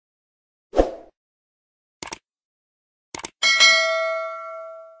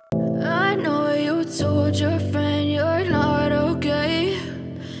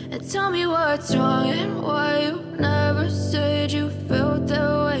what's wrong and why you never said you felt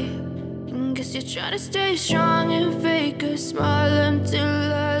that way. And guess you're trying to stay strong and fake a smile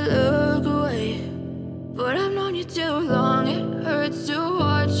until I look away. But I've known you too long, it hurts to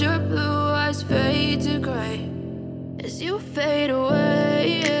watch your blue eyes fade to gray as you fade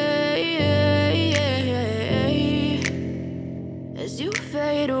away, as you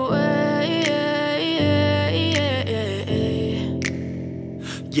fade away.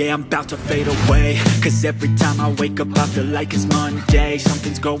 Yeah, I'm about to fade away, cause every time I wake up I feel like it's Monday.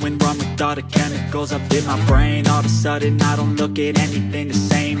 Something's going wrong with all the chemicals up in my brain. All of a sudden I don't look at anything the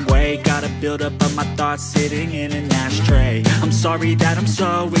same way. Got a buildup of my thoughts sitting in an ashtray. I'm sorry that I'm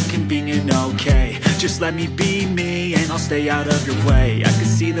so inconvenient, okay. Just let me be me and I'll stay out of your way. I can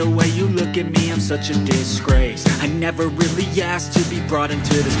see the way you look at me, I'm such a disgrace. I never really asked to be brought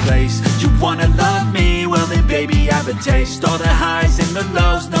into this place. You wanna love me? Well then baby I have a taste. All the highs and the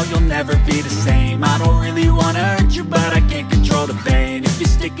lows, no you'll never be the same. I don't really wanna hurt you but I can't control the pain. If you're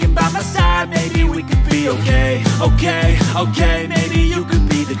sticking by my side maybe we could be okay. Okay, maybe you could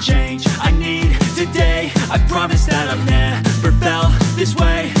be the change I need today. I promise that I've never felt this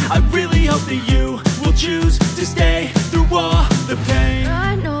way. I really hope that you will choose to stay through all the pain.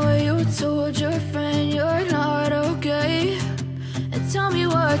 I know you told your friend you're not okay, and tell me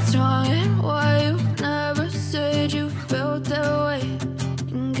what's wrong and why you never said you felt that way.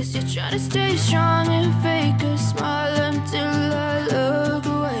 And guess you're trying to stay strong and fake a smile until I look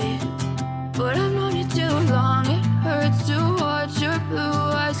away. But I've known you too long, it hurts to watch your blue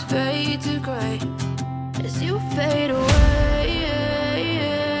eyes fade to gray as you fade away,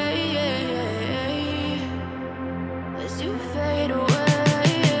 as you fade away,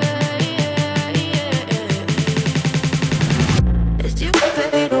 as you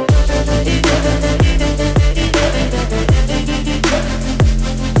fade away.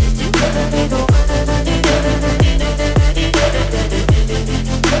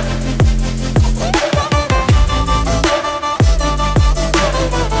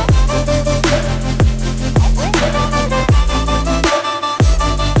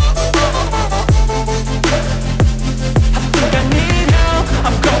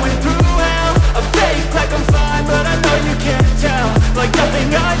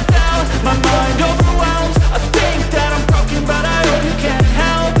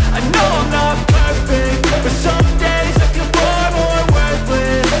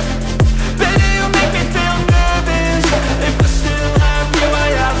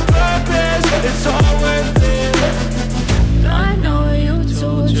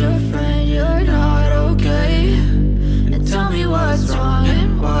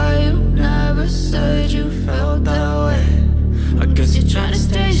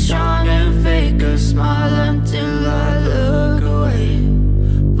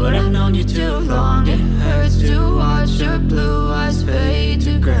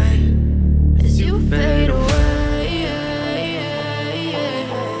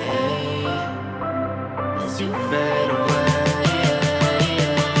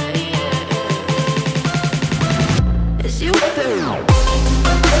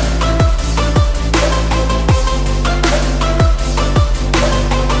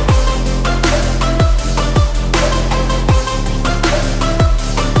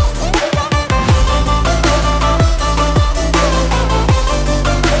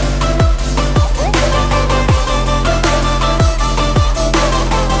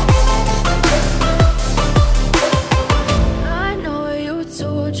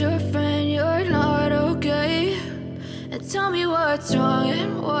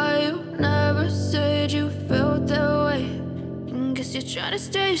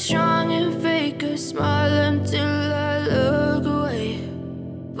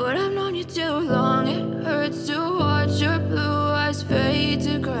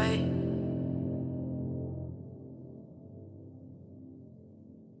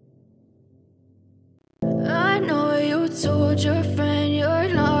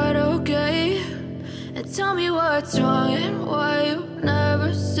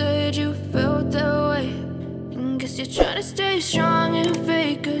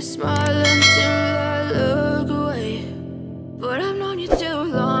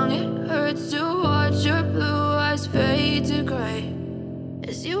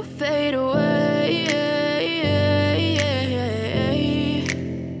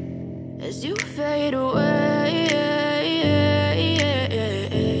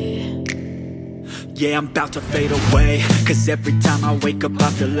 Yeah, I'm about to fade away, cause every time I wake up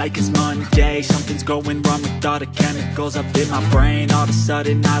I feel like it's Monday. Something's going wrong with all the chemicals up in my brain. All of a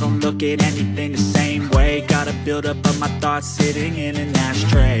sudden I don't look at anything the same way. Got a build up of my thoughts sitting in an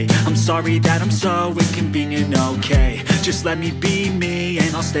ashtray. I'm sorry that I'm so inconvenient, okay. Just let me be me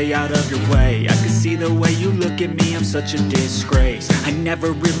and I'll stay out of your way. I can see the way you look at me, I'm such a disgrace. I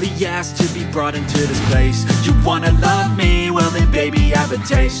never really asked to be brought into this place. You wanna love me? Well then baby, have a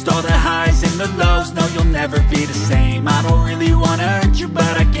taste. All the highs and the lows, no, you'll never be the same. I don't really wanna hurt you,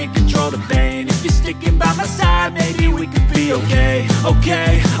 but I can't control the pain. If you're sticking by my side, maybe we could be okay.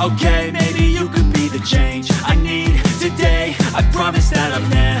 Okay, maybe you could be the change I need today. I promise that I've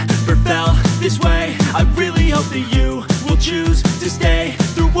never felt this way. I really hope that you will choose to stay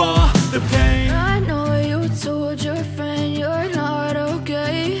through all the pain. I know you told your friend you're not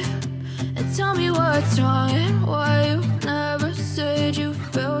okay, and tell me what's wrong and why you never said you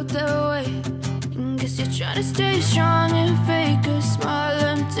felt that way. Guess you're trying to stay strong and fake a smile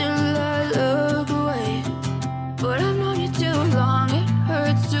until I look away. But I've known you too long, it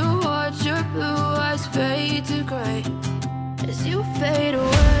hurts to watch your blue eyes fade to gray as you fade away.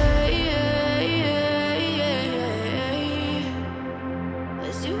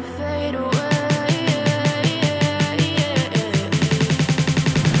 As you fade away.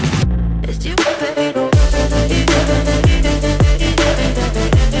 As you fade away.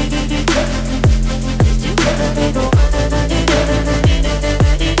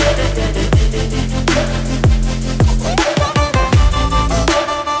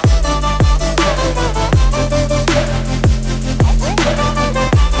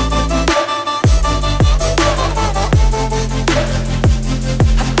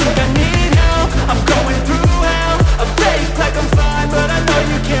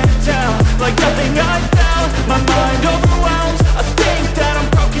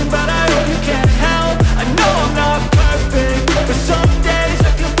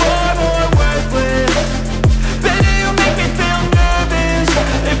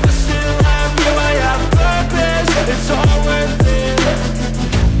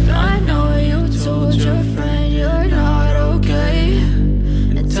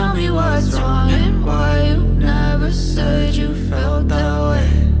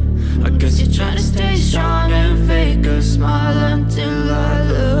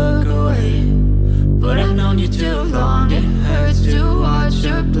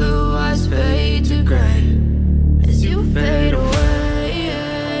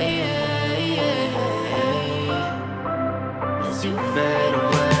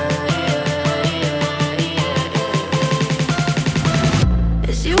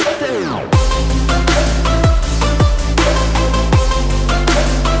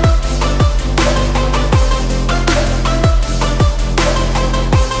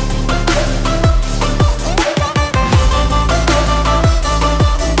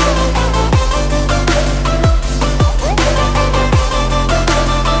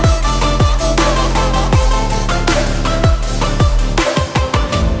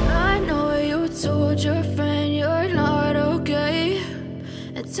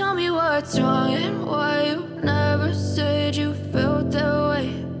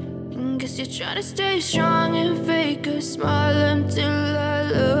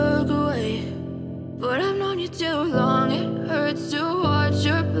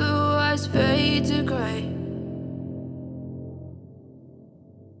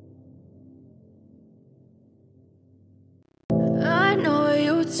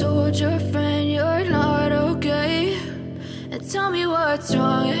 Told your friend you're not okay, and tell me what's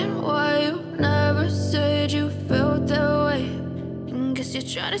wrong and why you never said you felt that way. Guess you're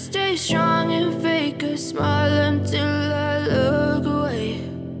trying to stay strong and fake a smile until I look away.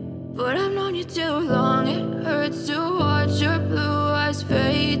 But I've known you too long, it hurts to watch your blue eyes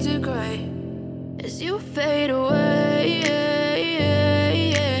fade to gray as you fade away.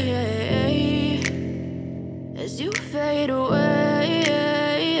 As you fade away.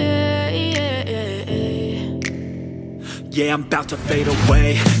 Yeah, I'm about to fade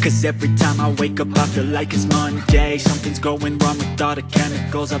away, cause every time I wake up I feel like it's Monday. Something's going wrong with all the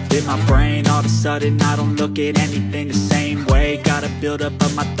chemicals up in my brain. All of a sudden I don't look at anything the same way. Got a build up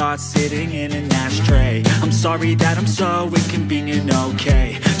of my thoughts sitting in an ashtray. I'm sorry that I'm so inconvenient,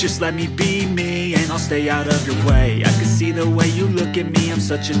 okay. Just let me be me and I'll stay out of your way. I can see the way you look at me, I'm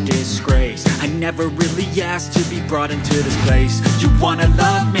such a disgrace. I never really asked to be brought into this place. You wanna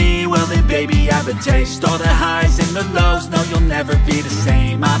love me? Well then baby, have a taste. All the highs and the lows, no, you'll never be the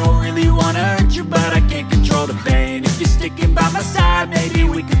same. I don't really wanna hurt you, but I can't control the pain. If you're sticking by my side, maybe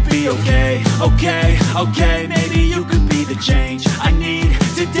we could be okay. Okay, maybe you could be the change I need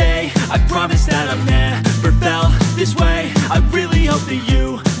today. I promise that I've never felt this way. I really hope that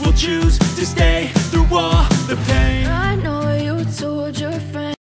you will choose